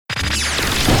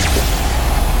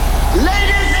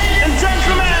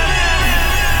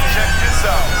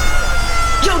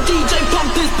DJ,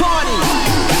 pump this party.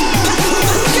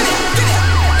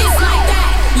 It's like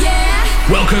that,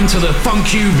 yeah. Welcome to the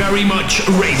Funk You Very Much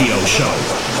radio show.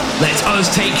 Let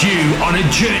us take you on a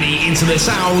journey into the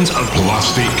sounds of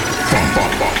Plastik.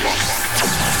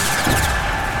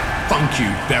 Funk You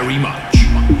Very Much.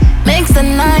 Makes it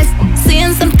nice,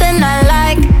 seeing something I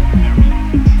like.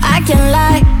 I can't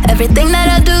lie, everything that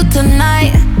I do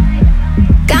tonight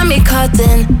got me caught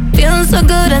in, feeling so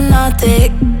good and naughty.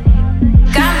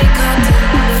 Got me caught in,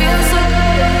 feeling so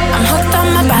good. I'm hooked on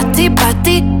my body.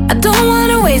 I don't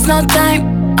wanna waste no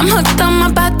time. I'm hooked on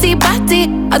my body.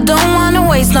 I don't wanna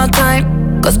waste no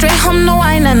time. Go straight home, no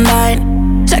wine and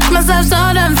dine. Check myself so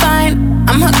damn fine.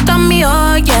 I'm hooked on me,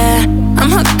 oh yeah. I'm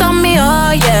hooked on me,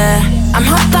 oh yeah. I'm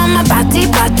hooked on my body.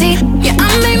 Yeah, I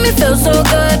make me feel so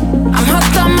good. I'm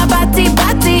hooked on my body.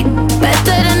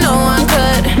 Better than no one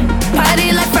could.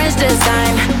 Party like French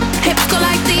design. Hips go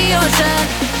like the ocean.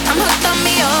 I'm hooked on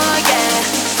me, oh yeah.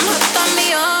 I'm hooked on me,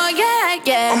 oh yeah,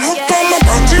 yeah. I'm hooked on my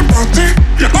body.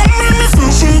 Yeah, I make me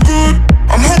feel so good.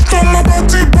 I'm hooked on my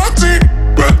body.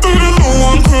 Better than no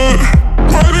one could.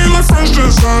 Party like French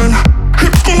design.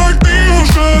 Hips go like the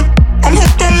ocean. I'm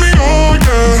hooked on me, oh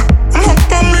yeah. I'm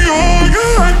hooked on me, oh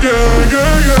yeah,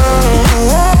 yeah.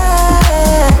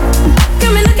 Oh,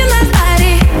 got me looking at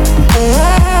body.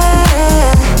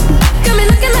 oh, Got me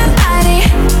looking at body.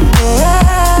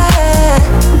 oh,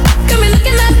 Got me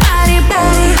looking at body.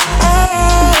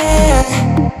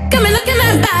 oh. Got me looking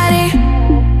at body.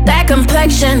 That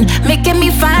complexion making me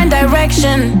find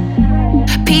direction.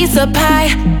 Piece of pie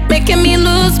making me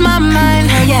lose my mind.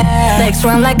 Yeah. Next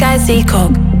round like icy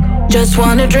Coke. Just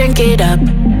wanna drink it up.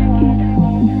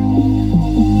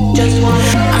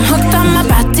 I'm hooked on my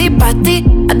body.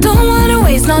 I don't wanna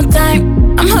waste no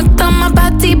time. I'm hooked on my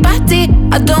body.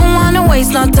 I don't wanna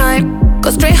waste no time.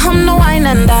 Go straight home, no wine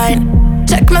and dine.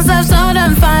 Check myself so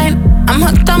damn fine. I'm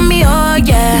hooked on me, oh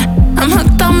yeah. I'm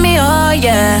hooked on me, oh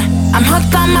yeah. I'm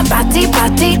hooked on my body.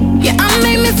 Yeah, I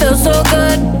make me feel so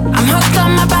good. I'm hooked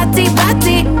on my body.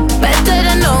 Better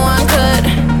than no one could.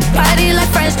 Party like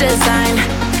French design.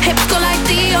 Hips go like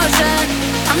the ocean.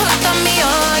 I'm hooked on me,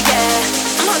 oh yeah.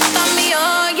 I'm hooked on me,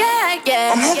 oh yeah,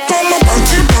 yeah. I'm hooked on my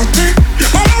body.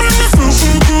 Yeah, I make me feel so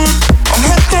good. I'm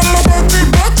hooked on my body.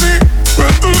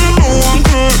 Better than no one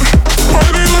could.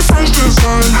 Party like French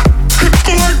design. Hips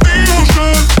go like the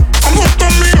ocean. I'm hooked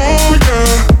on me, oh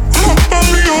yeah. I'm hooked on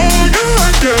me, oh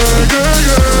yeah, yeah.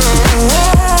 Oh,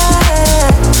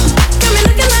 Got me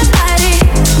looking at body.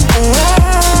 oh,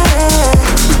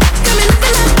 Got me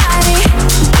looking at body.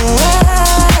 oh,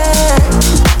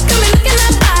 Got me looking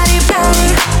at body.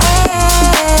 oh.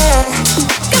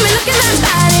 Got me looking at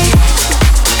body.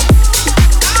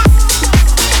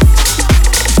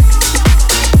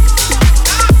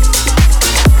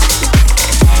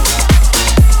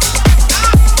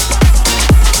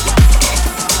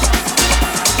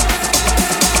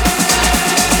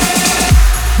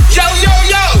 Yo,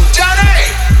 Johnny!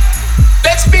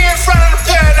 Let's be in front of the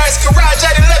Paradise Garage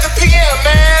at 11 p.m.,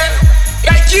 man.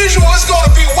 Like usual, it's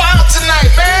gonna be wild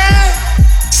tonight, man.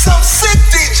 Some sick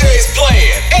DJs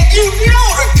playing, and you know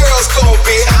the girls gonna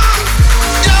be hot.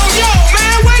 Yo,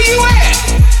 man, where you at?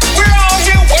 We're all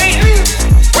here waiting.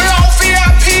 We're all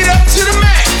VIP'd up to the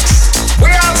max.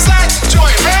 We're outside the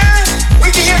joint, man. We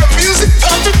can hear the music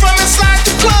pumping from inside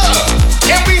the club,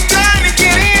 and we dying to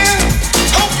get in.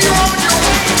 Hope you're on your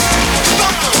way.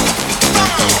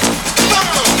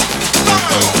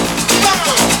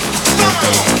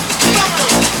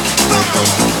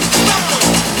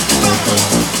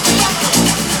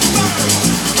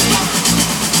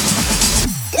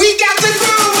 We got the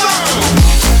groove on.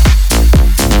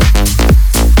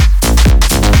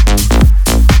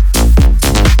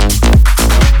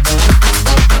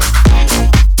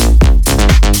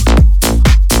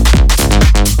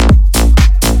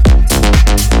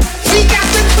 We got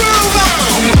the groove on.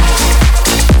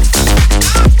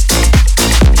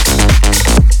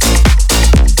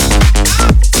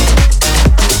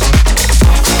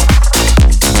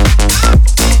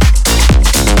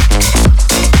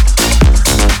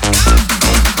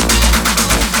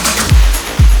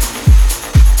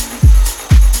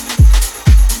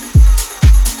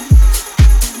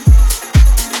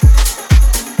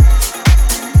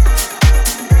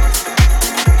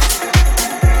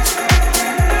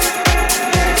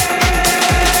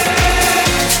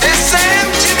 It's Sam,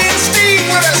 Jimmy, and Steve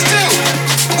with us too.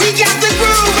 We got the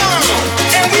groove on,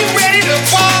 and we ready to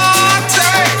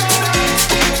party.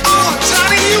 Oh,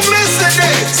 Johnny, you missing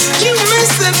this? You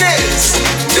missing this?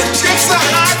 The chicks are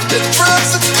hot, the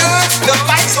drugs are good, the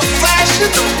lights are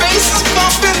flashing, the bass is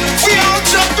bumping. We all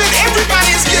jumping,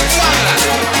 everybody's getting wild.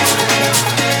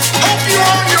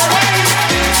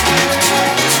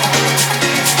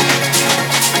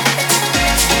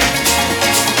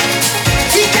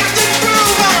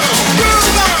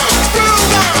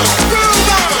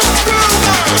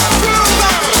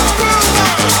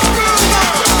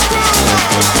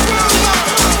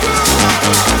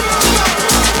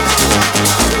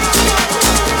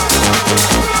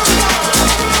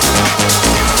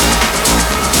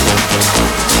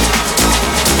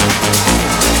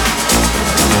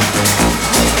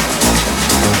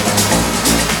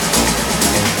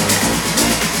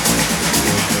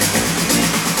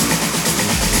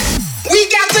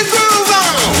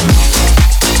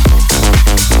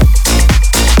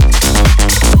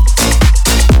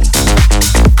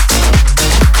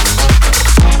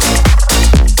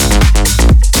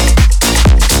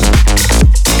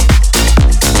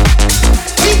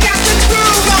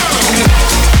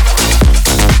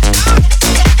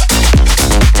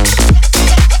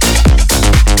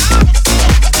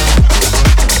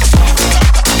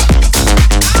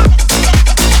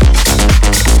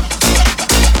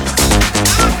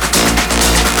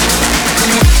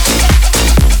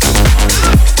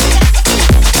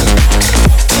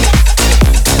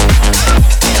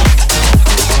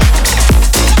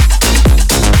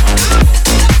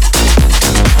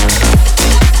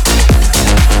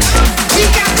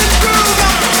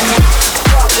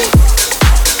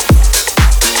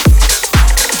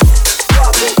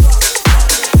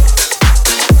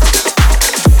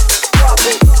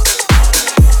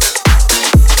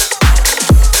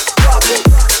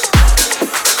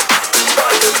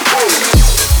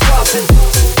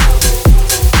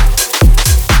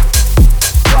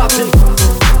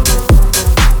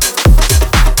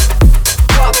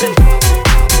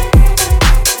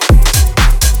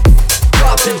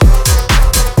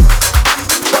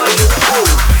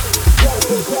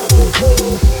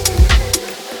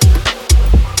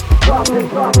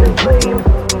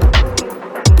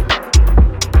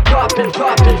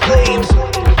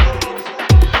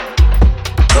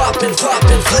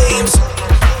 dropping flames.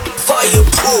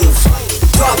 Fireproof.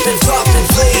 Dropping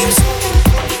flames.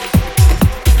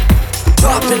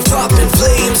 Dropping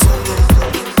flames.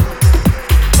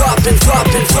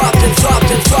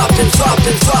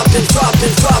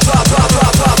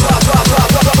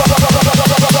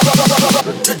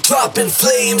 Dropping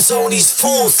flames on these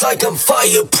fools like I'm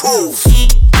fireproof.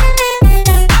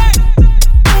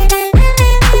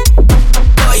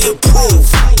 Fireproof.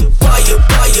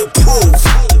 Fireproof.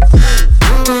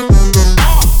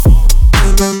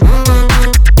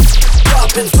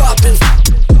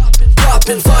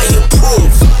 Dropping fireproof.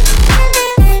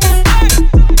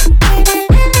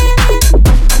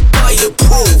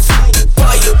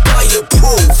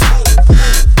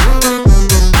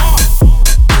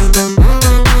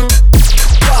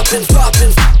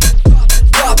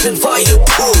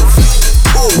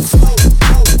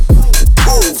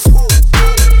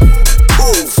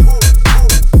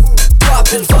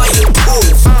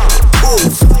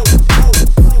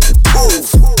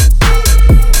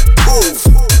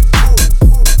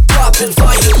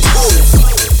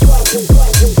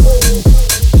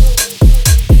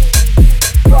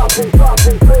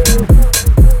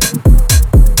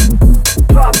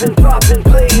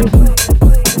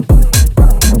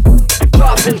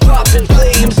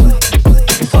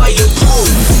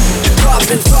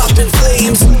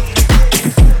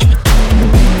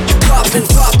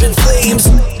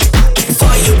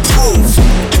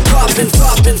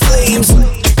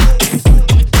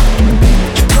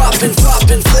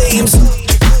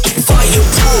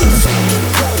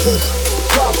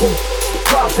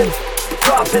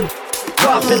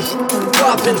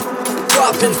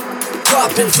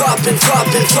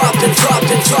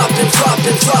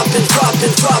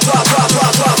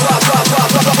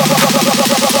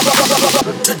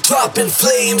 Dropping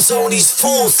flames on these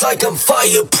fools like I'm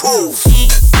fireproof.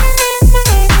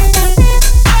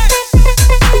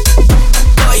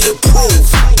 Fireproof.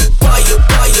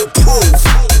 Fireproof.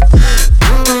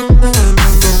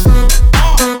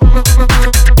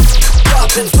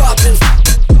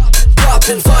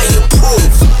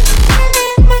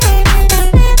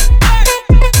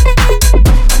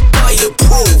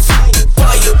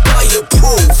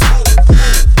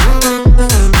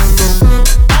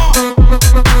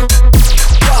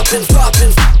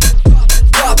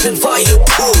 Dropping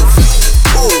fireproof.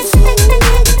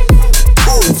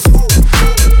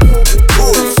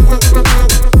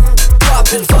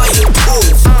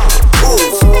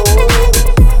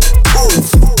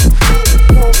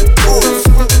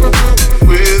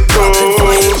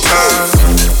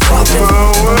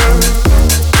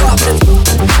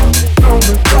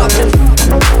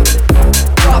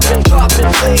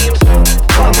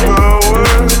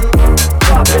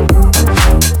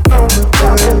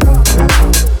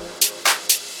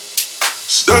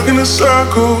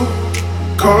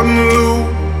 Caught in the loop,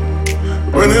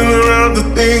 running around the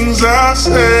things I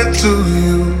said to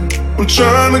you. I'm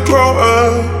trying to grow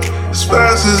up as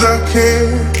fast as I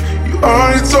can. You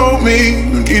already told me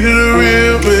you needed a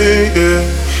real man, yeah.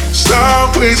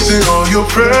 Stop wasting all your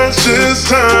precious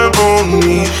time on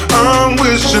me. I'm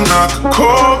wishing I could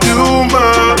call you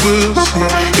mine. We'll see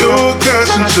your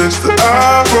cash and checks that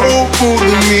I wrote,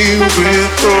 fooling me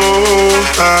with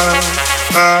those eyes.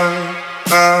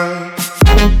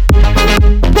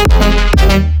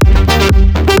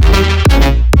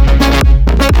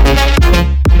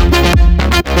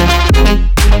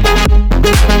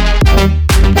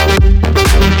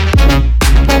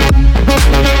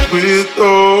 With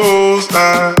those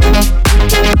eyes.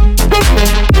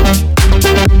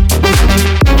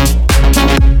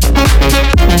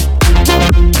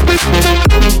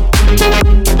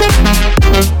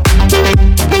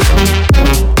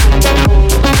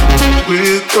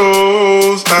 With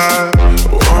those eyes.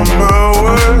 On my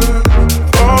way,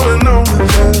 falling on the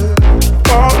bed,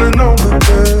 falling on the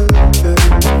bed, yeah.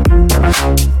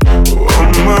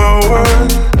 On my way,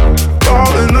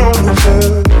 falling on the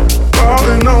bed,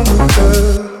 falling on the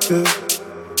bed, yeah.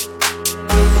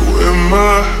 Where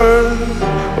my hurt,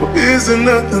 oh, is there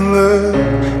nothing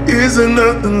left? Is there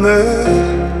nothing left?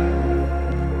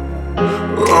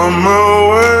 On my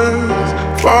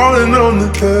words, falling on the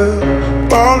bed,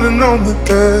 falling on the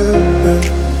bed.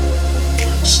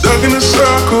 Stuck in a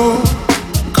circle,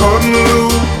 caught in the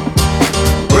loop,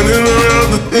 running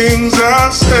around the things I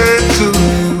said to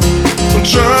you. I'm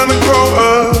trying to grow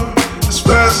up as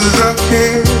fast as I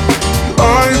can. You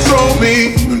already told me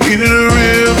you needed a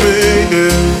real man,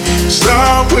 yeah.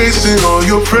 Stop wasting all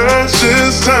your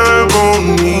precious time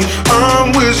on me.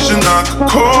 I'm wishing I could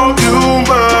call you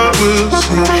mine. We'll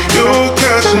see your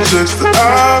cash and checks that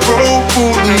I wrote,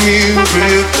 fooling me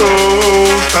with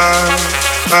those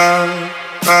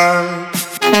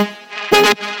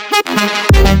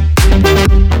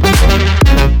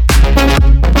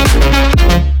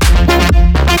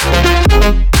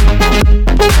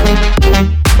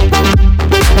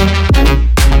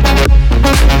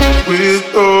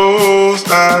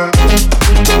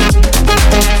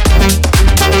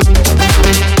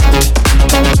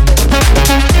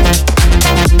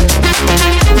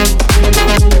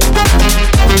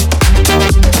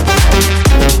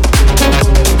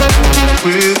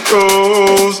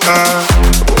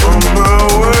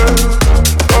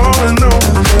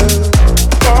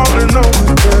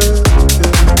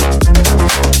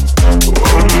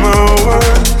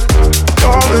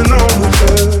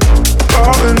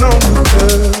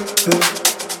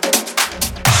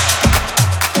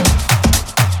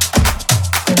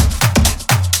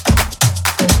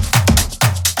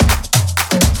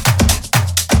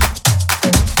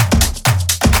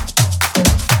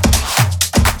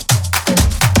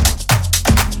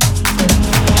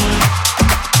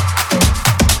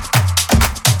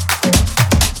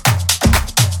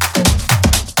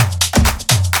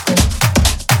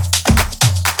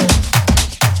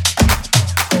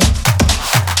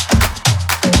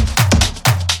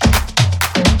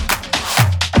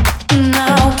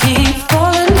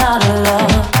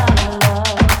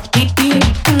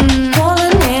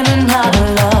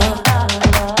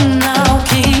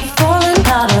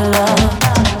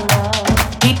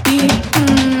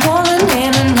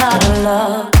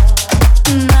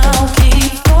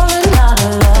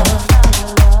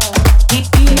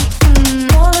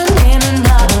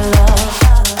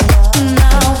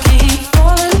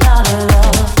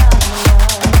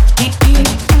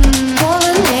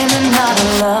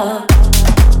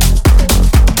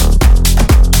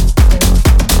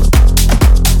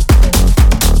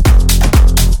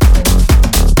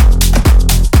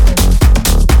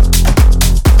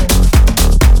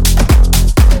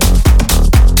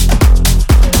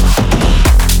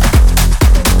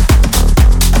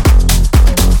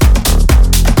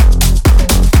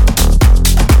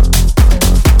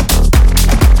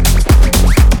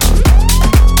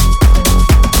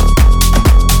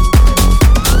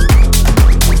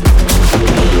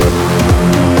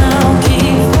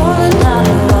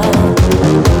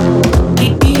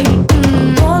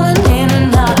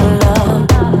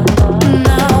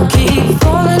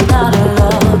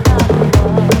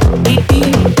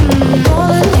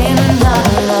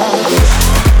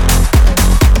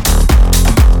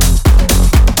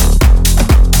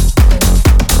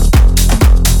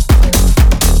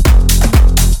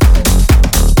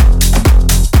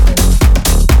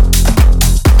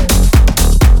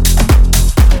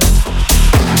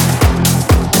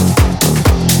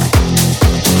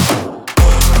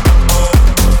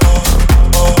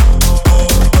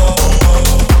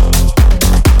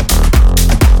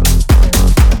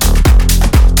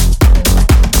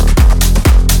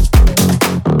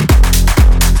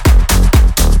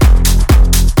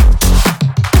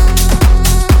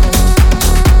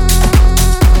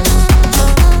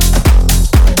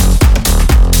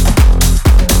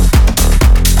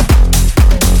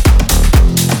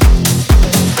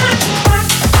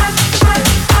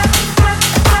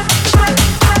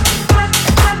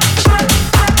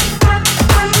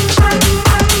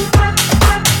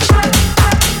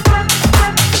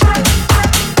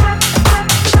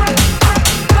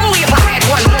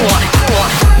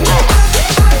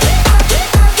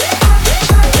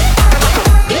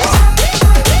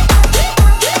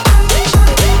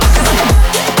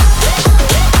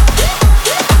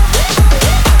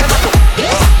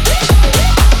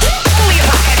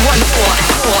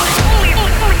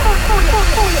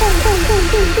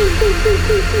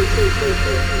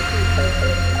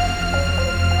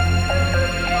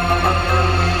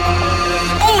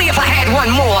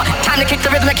one more. Time to kick the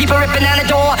rhythm and keep it ripping down the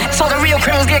door. So the real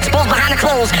criminals get exposed behind the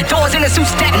clothes. Doors in the suit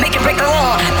stack, make it break the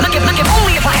law. Look at,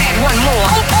 only if I had one more.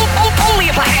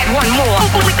 Only if I had one more.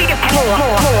 Only if I had more.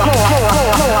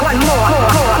 One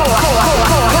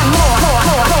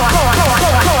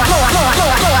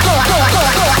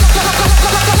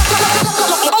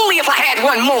more. Only if I had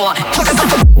one more.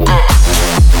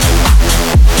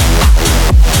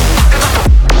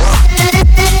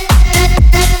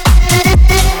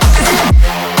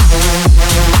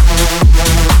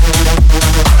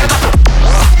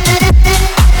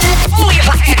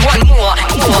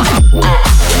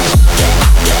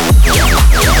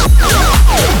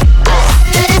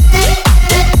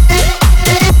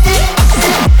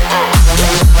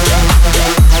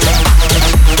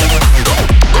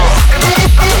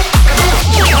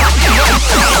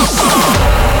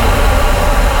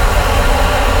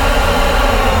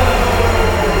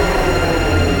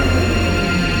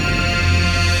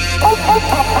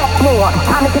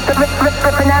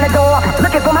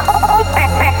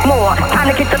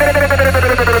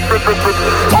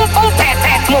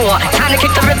 Time to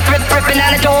kick the ripping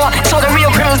down the door. So the real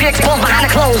criminals get exposed behind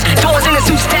the clothes. Doors in the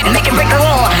suit step, make it break the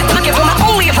law. Looking for my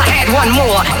only if I had one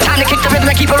more. Time to kick the rhythm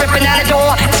and keep it ripping down the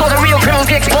door. So the real criminals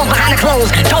get exposed behind the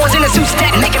clothes. Doors in the suit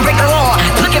step, make it break the law.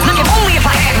 Looking only if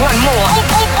I had one more.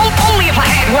 Only if I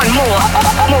had one more.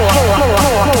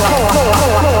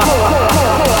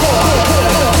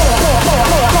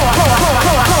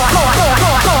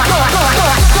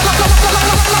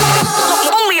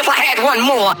 Only if I had one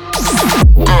more.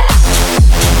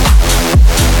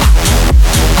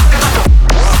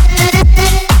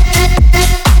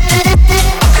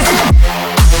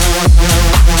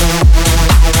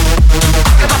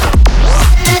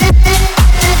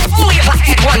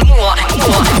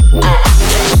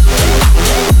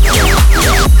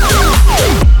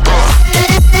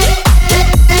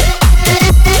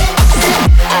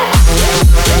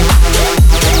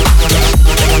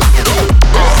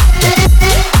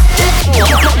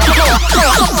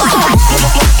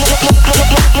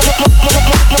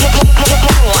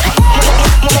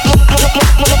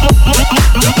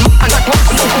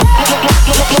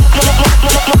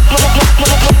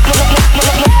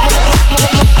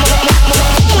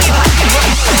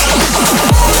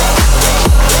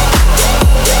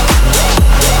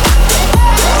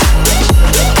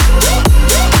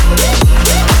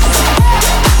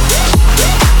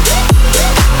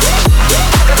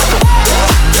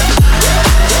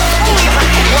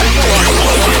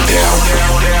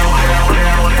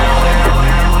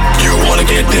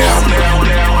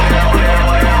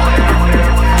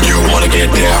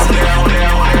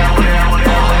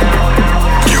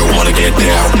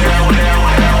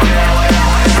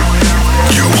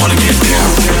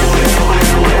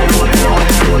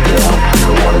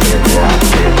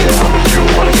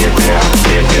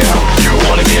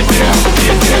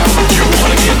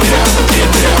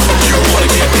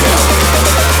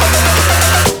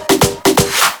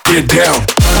 Get down.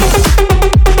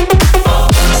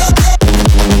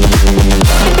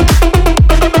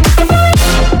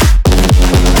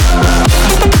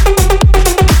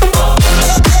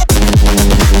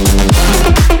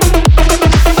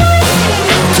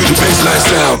 To the baseline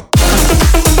sound.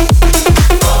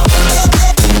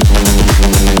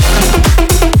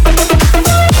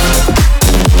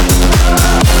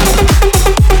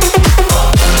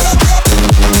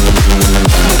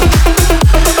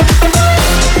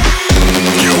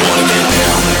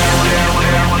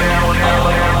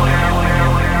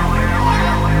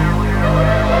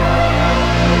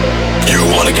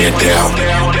 Get down.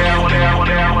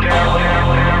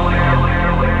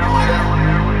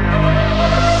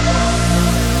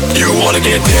 You wanna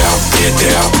get down, get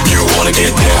down. You wanna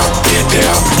get down, get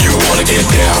down. You wanna get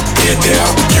down, get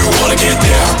down. You wanna get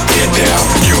down, get down.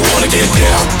 You wanna get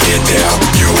down, get down.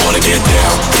 You wanna get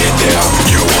down, get down.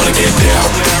 You wanna get down.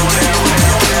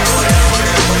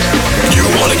 You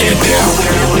wanna get down.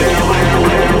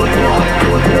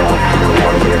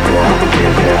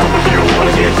 You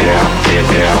wanna get down, get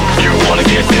down. You wanna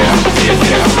get down, get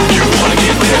down. You wanna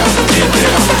get down, get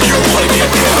down. You wanna get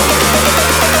down.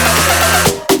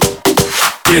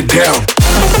 Get down.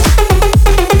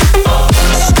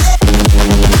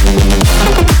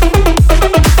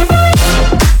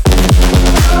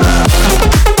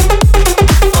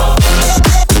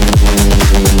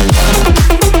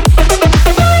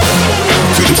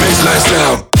 To the baseline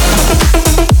sound.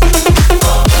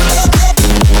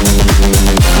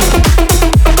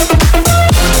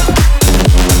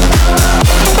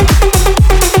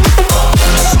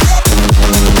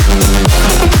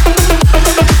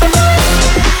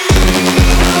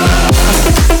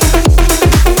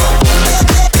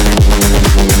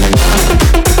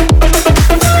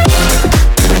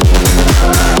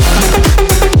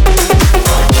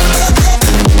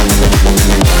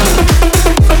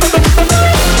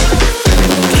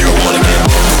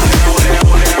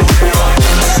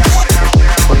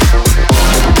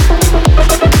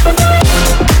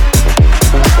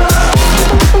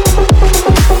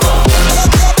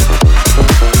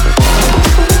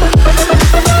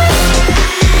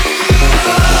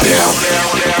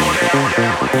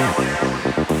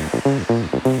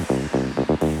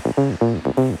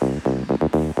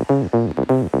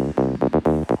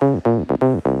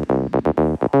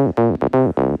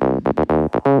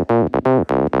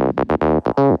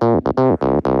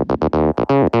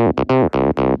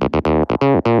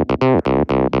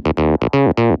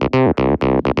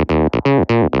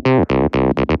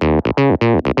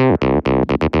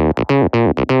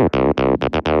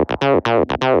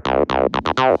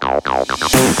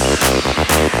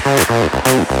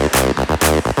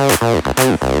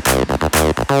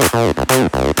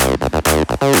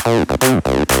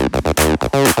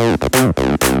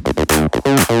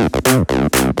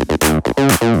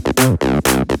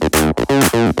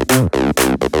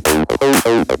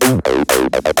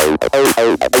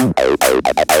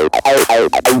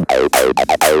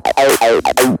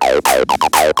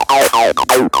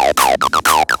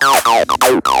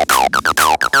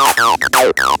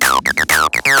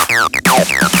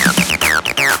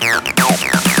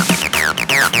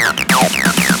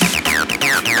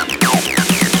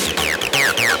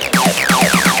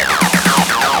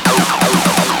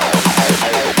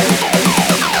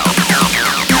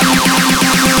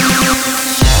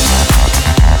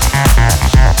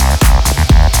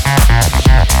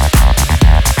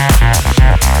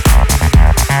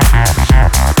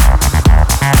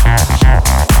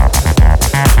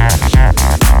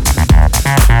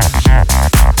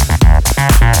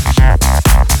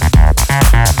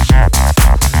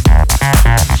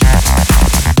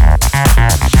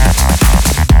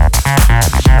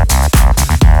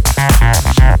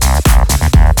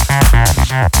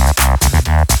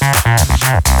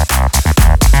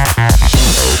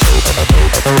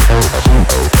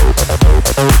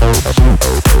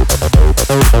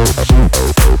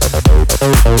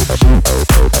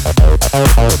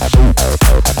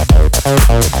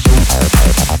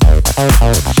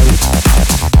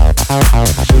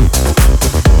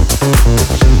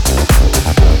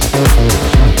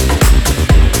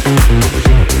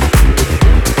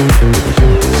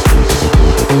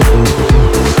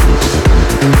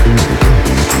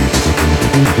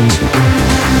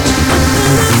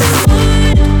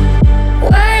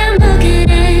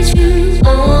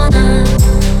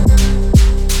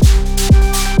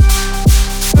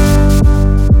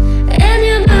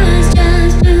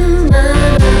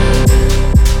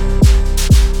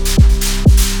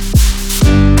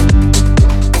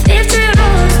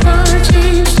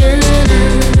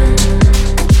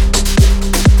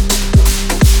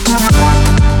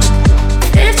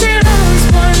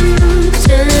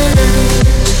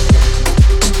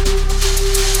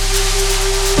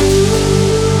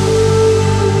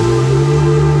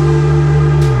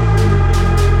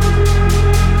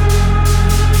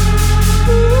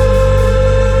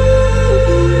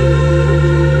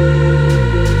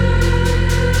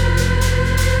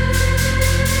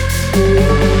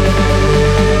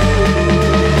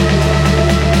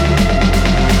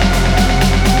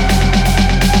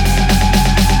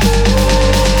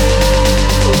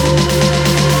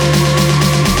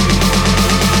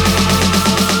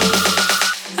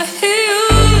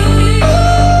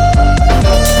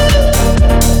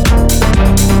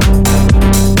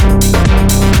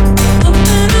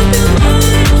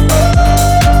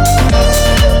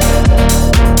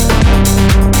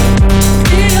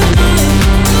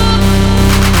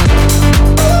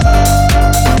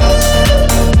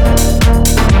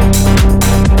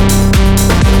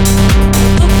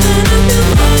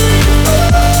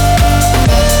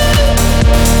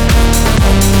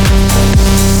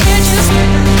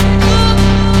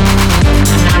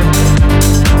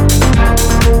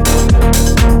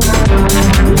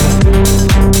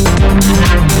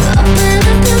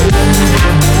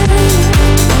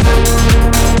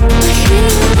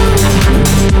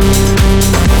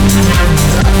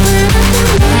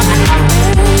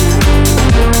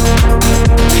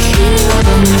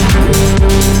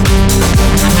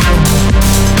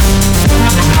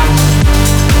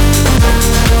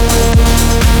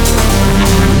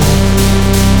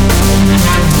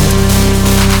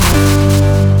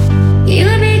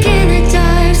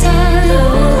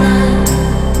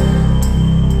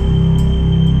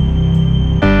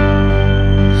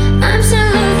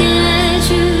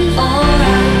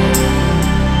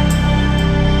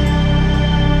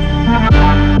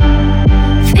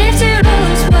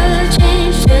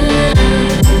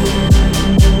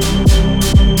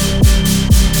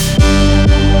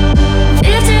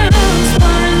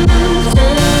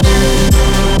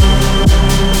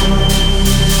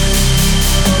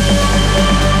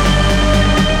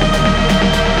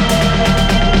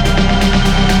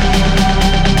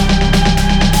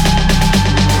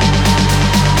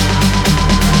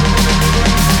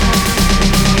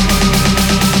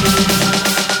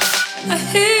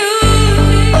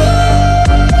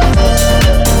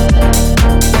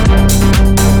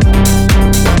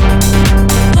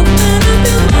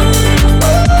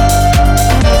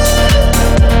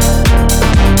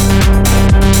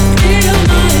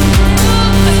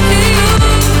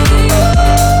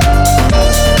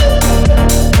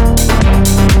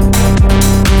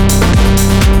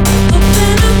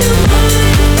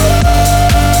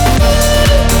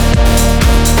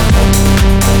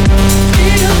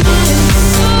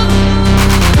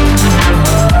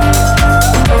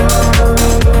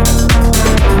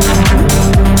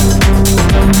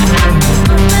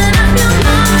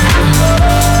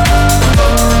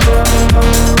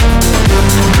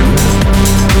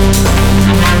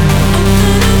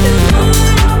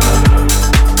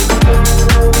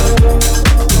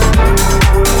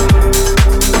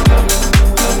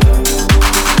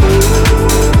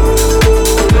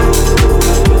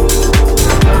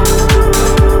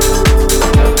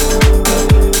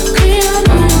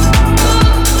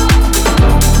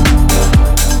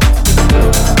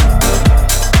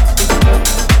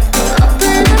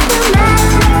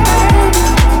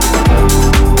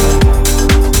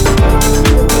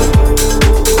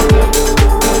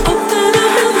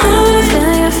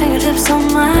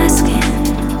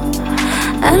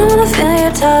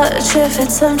 your touch if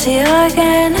it's empty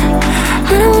again. I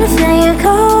don't wanna feel your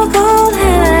cold, cold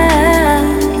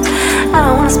hand. I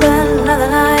don't wanna spend another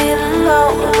night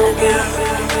alone again.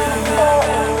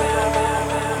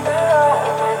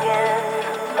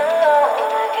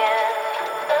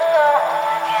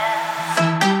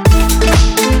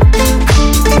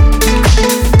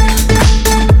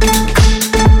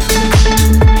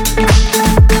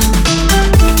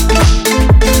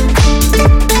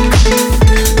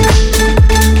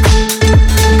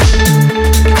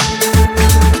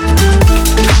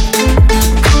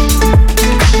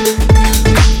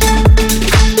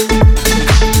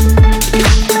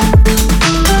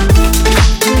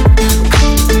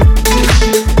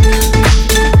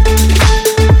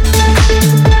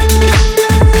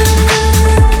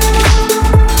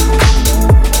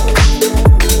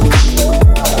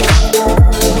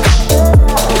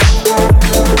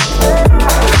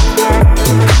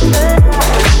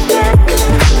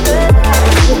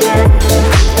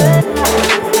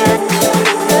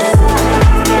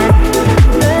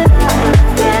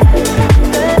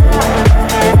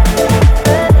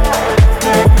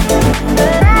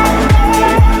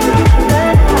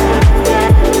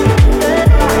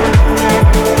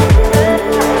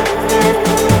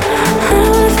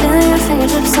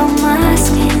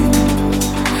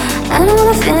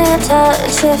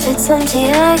 If it's empty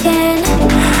again,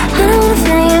 I don't wanna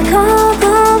feel your cold,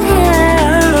 cold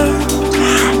hand.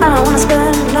 I don't wanna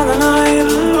spend another night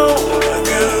alone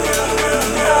again.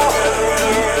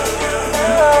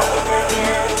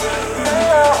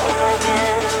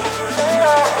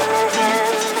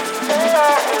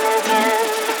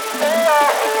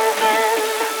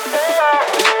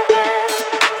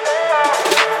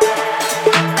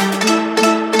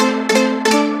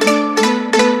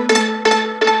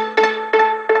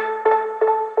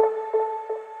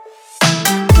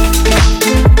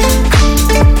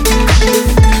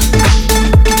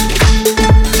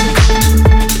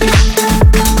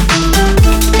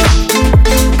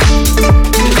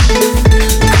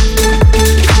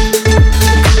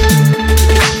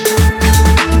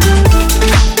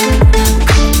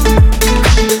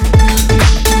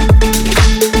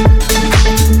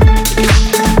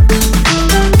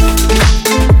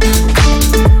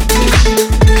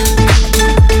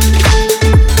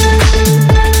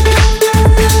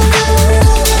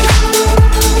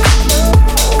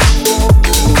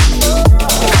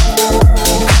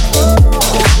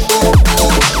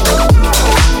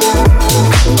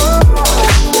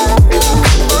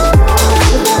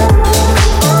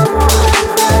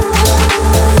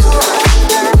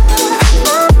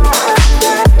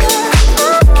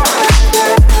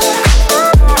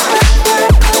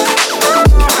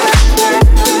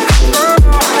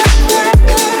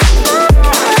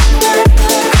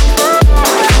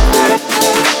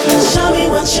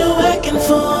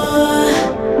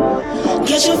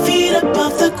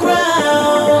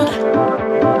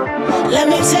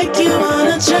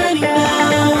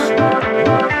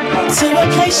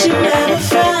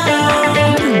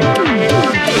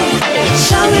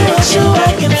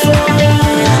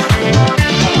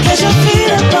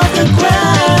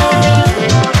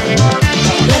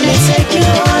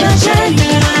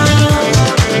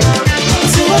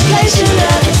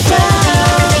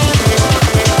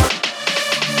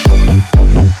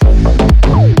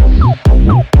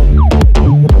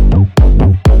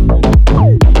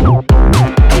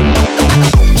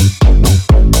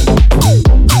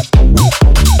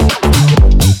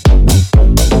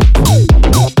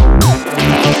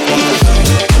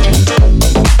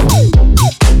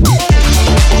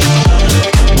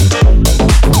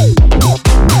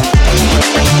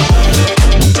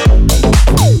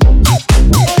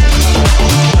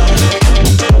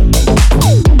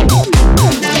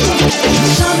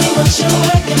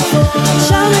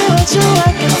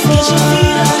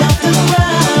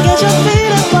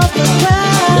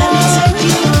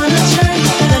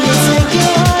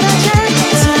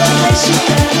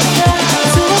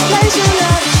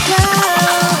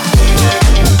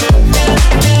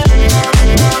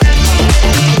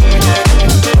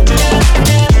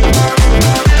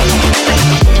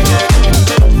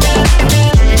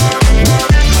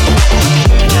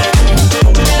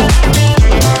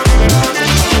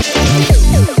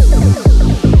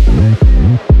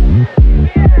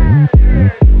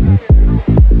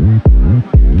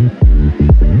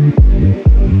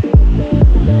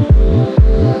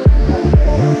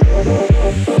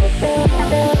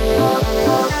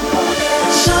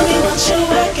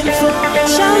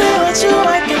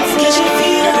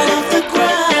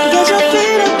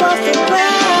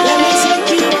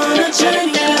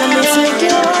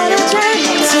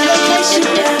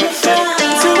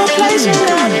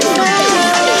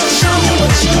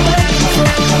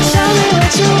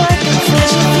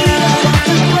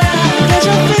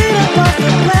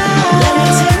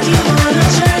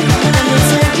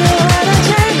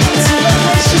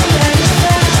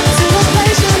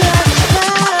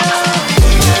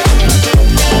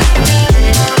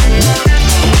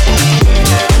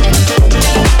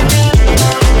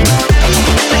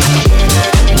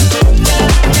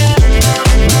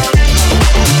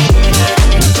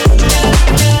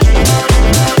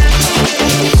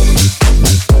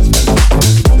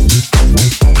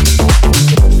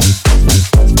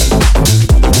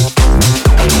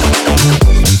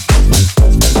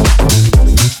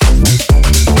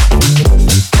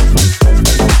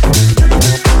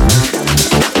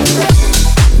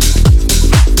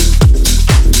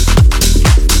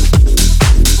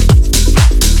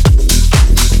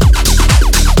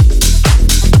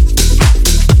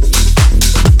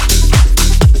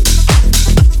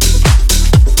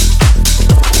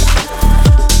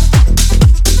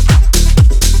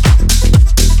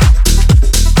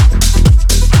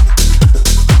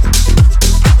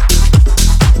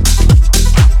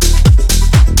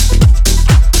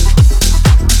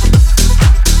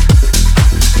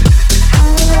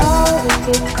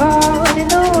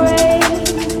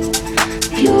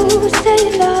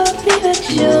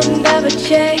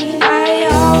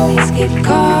 get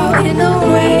caught in the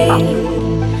rain.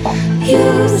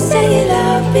 You say you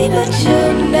love me, but you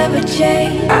never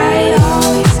change. I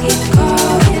always get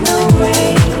caught in the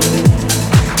rain.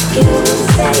 You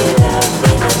say you love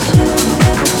me, but you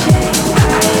never change.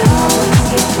 I always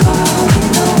get caught in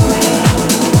the rain.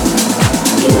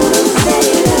 You say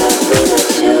you love me, but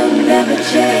you never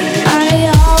change. I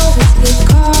always get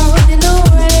caught in the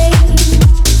rain.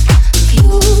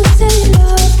 You say you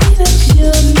love me, but you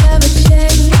never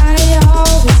change. I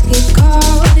always get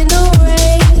caught in the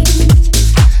rain.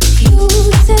 You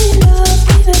say you love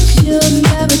me, but you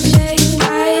never change.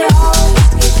 I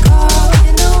always get caught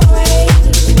in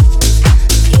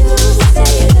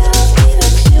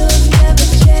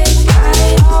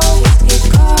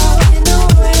the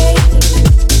rain.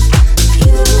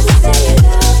 You say you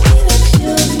love me, but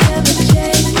you never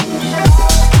change.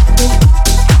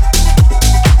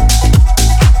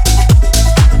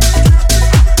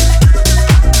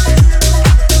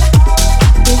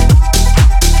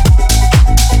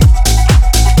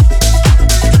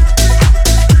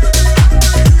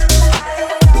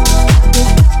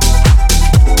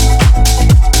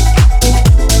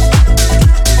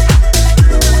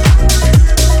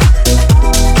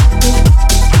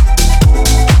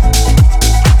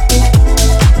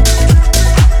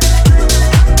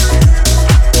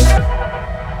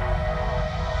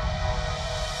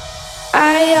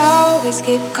 I always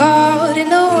get caught in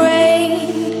the rain.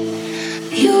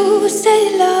 You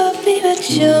say you love me, but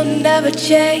you never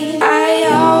change. I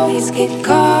always get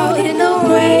caught in the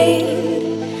rain.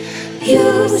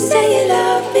 You say you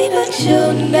love me, but you never change. I always get caught in the rain. You say you love me, but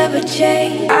you never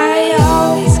change. I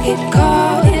always get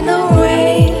caught in the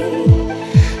rain.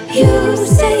 You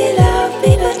say you love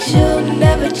me, but you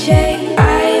never change.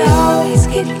 I always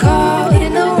get caught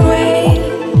in the rain.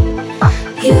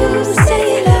 You say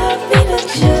you love me, but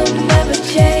you never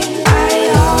change. I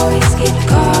always get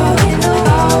caught in the,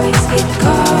 always get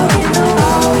caught in the,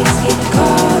 always get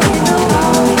caught in the,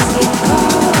 always get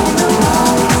caught in the,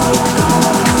 always get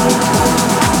caught.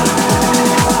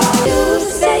 You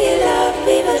say you love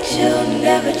me, but you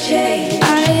never change. I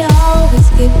always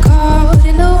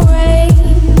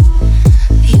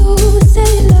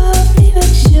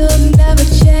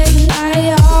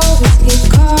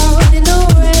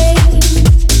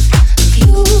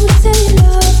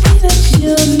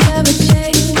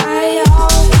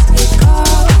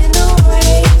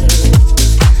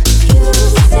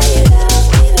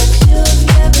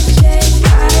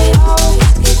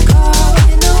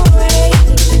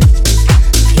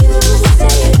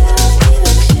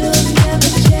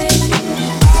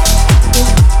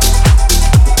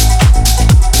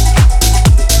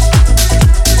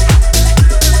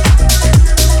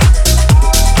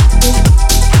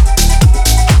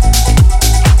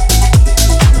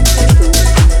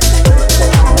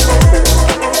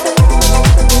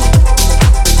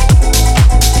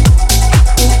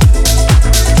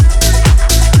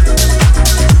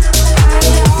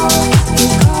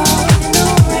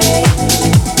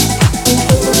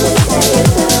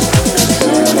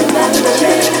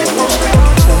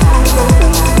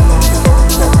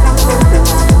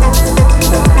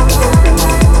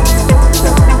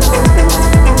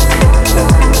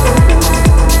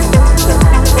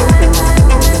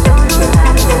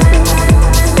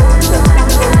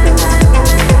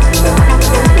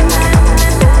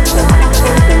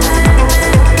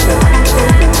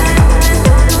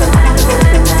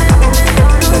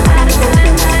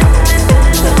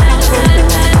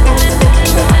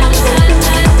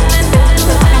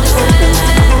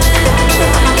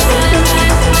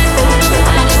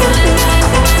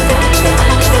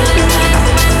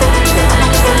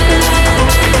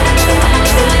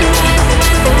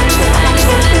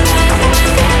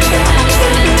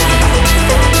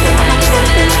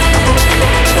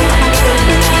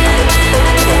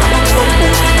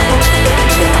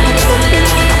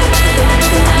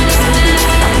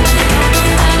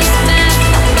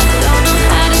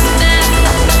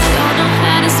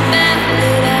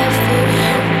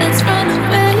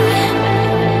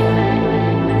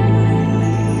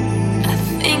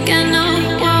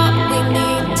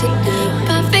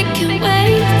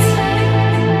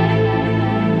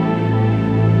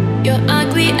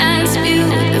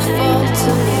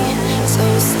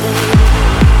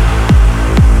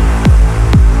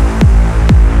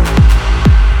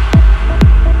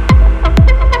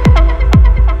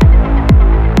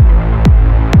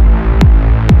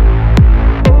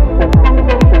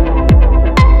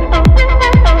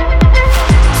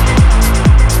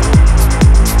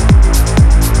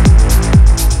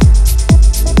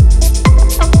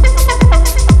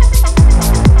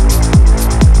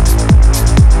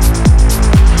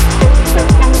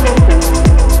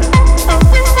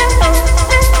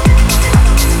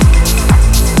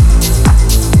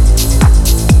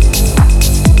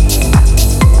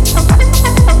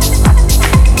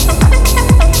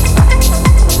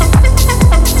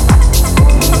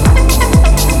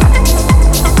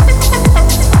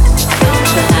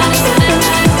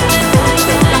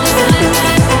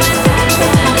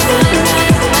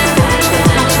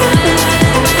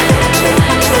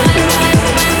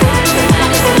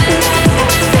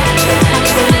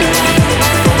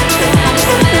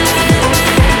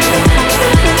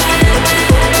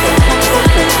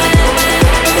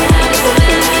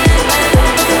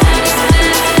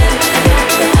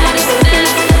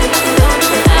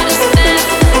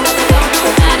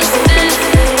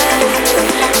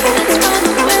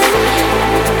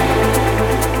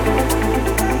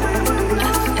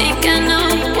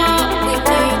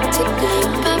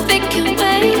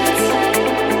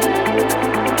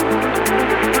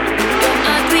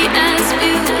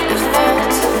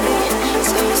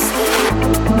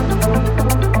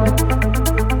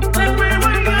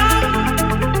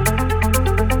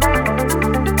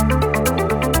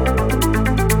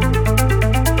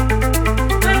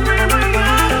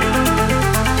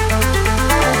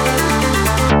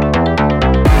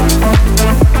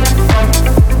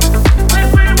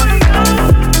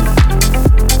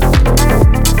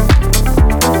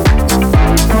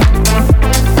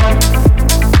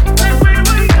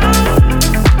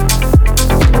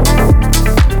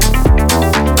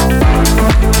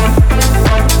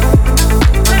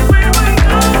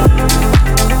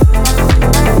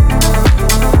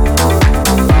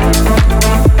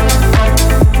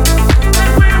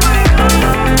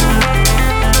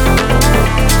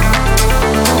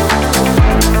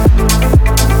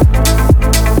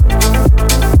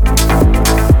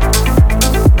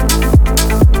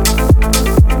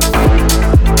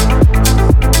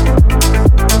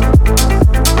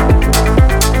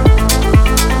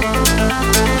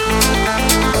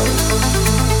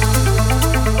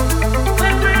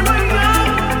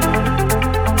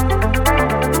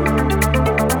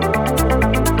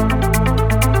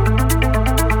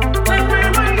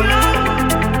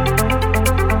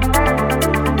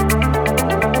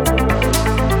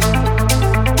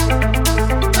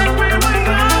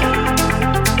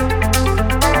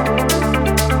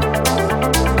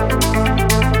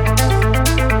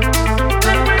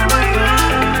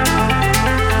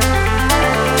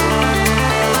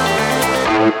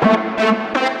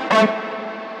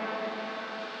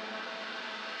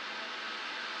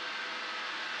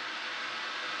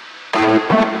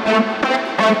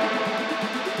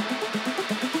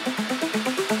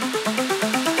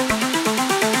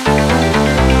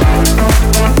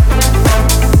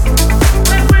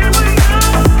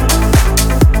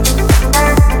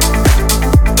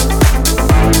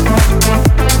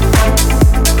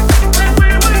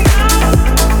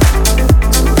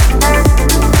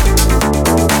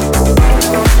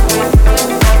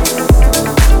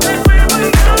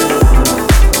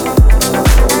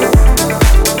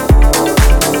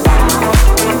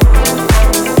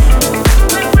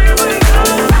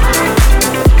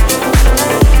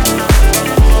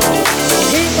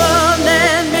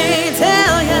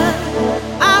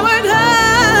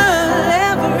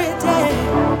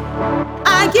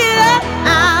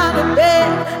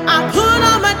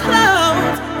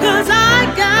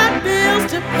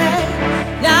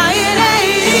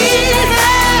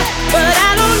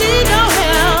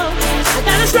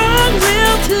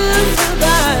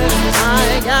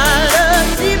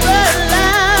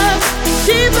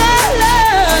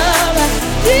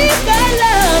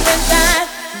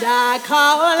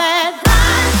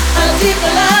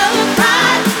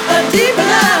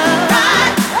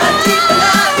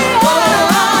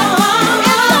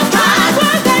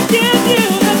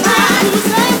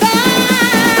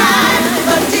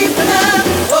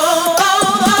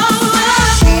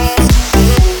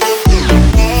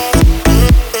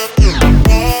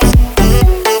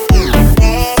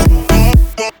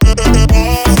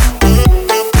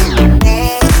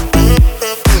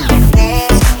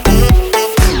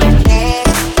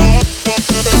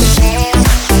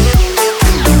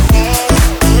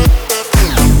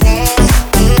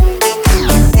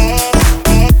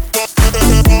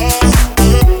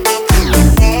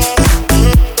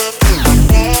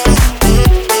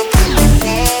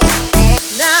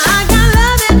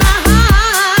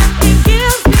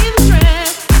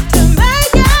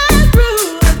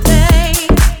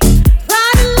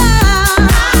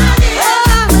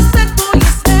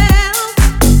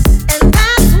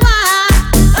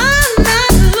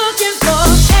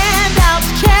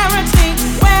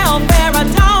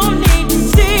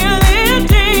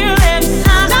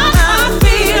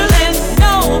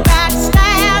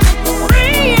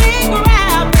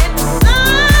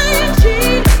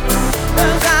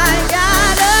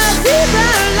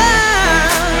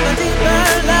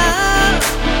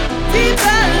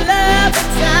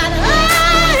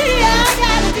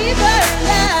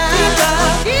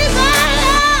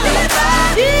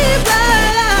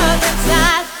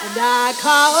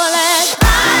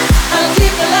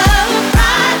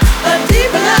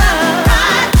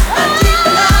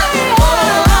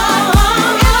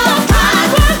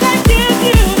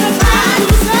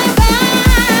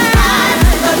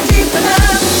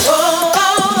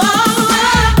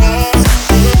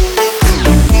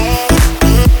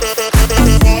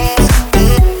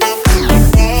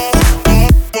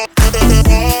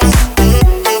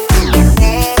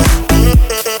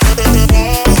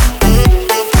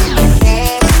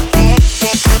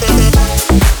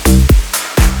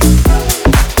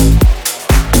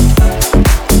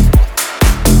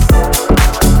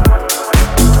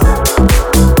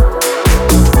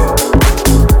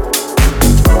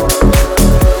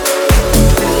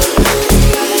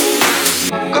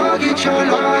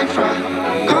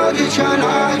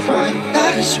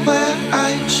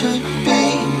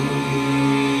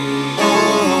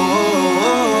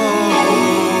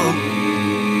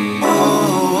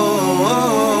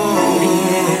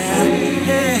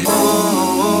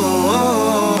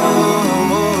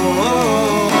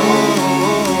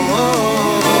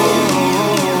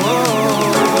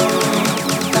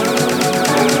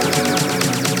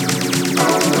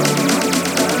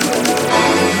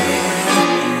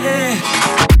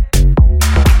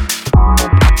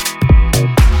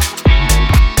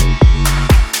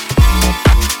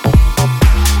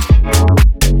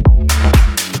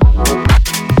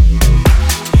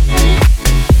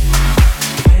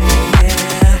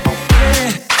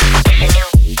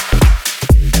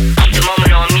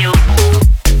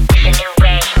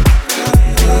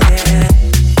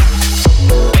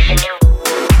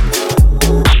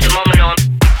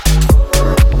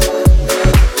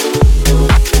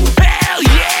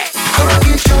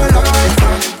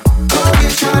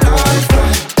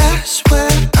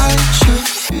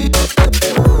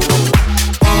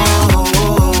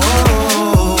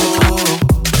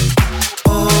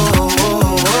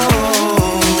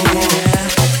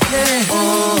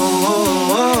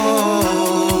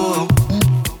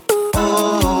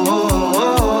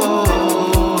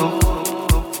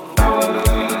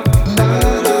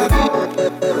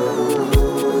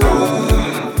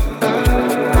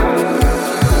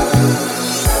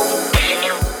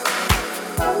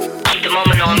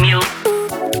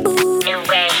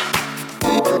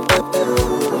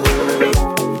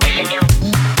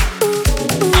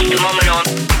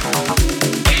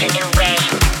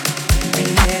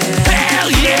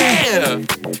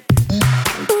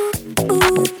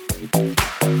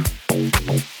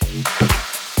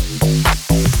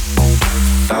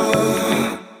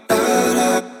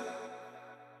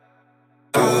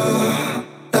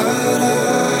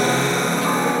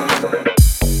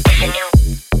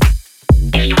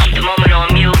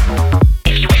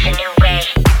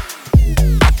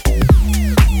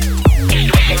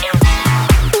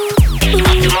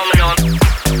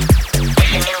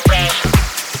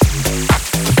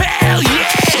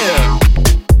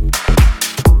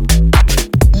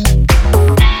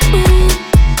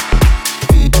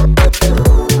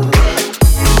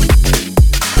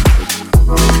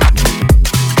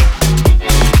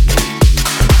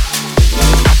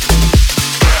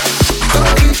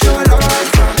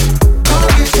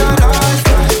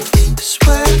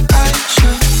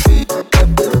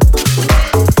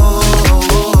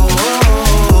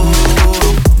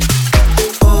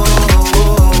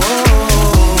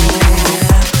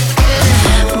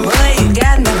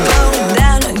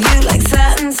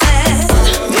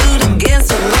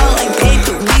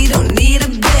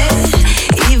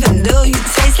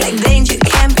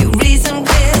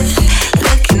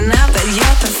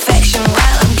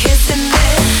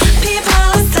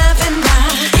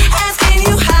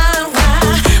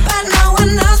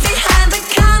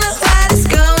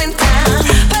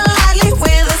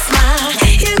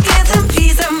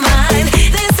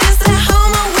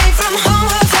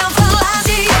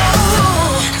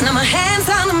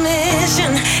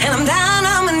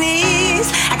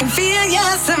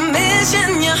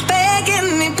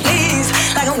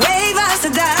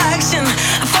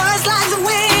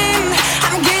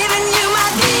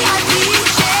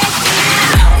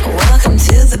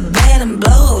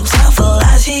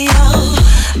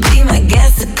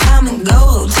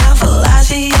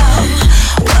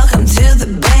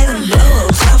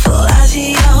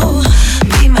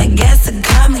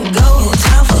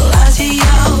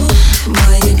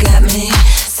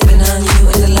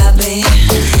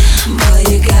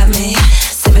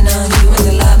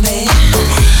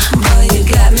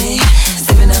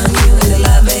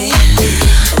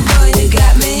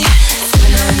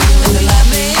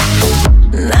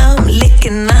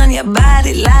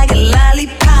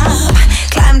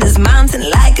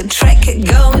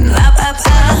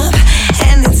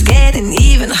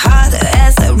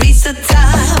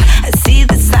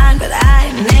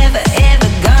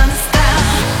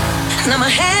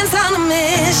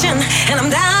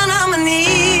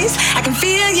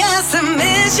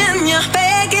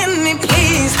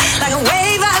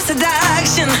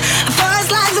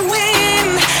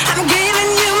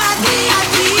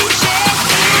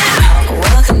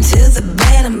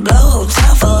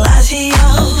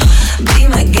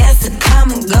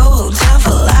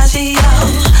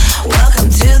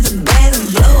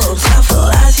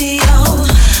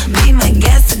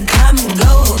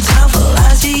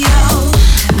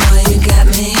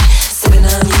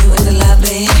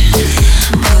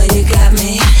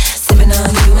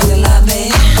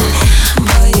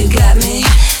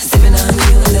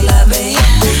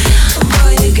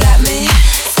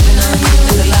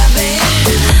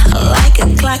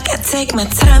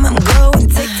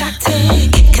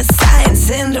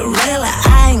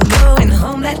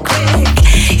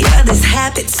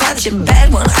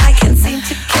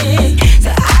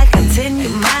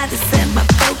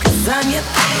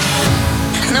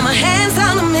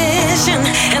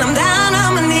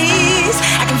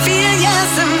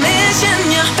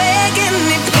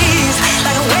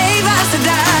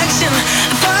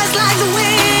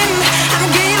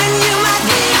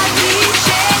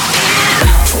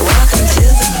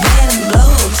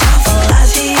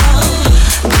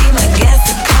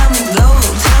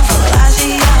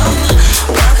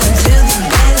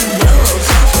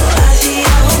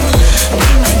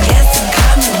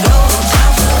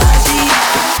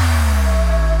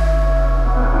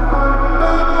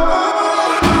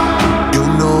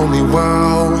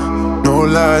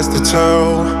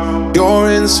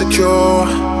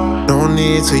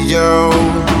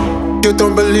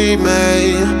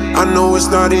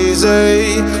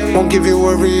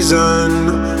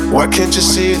Why can't you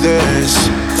see this?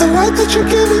 The light that you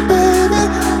give me, baby,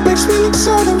 makes me look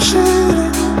so damn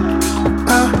shady.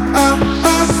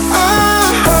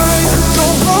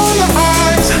 Don't roll your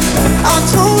eyes, I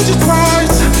told you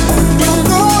twice. You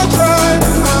know I tried.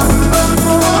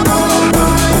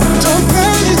 Don't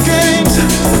play these games,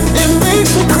 it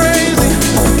makes me crazy.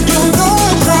 You know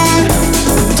I tried,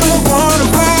 don't wanna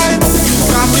fight. You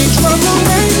got me trouble,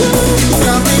 baby, you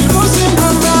got me losing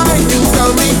my mind. You got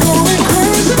me going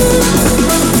crazy.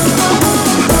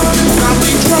 Got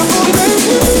me trouble,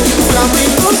 baby. Got me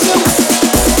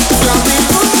losing.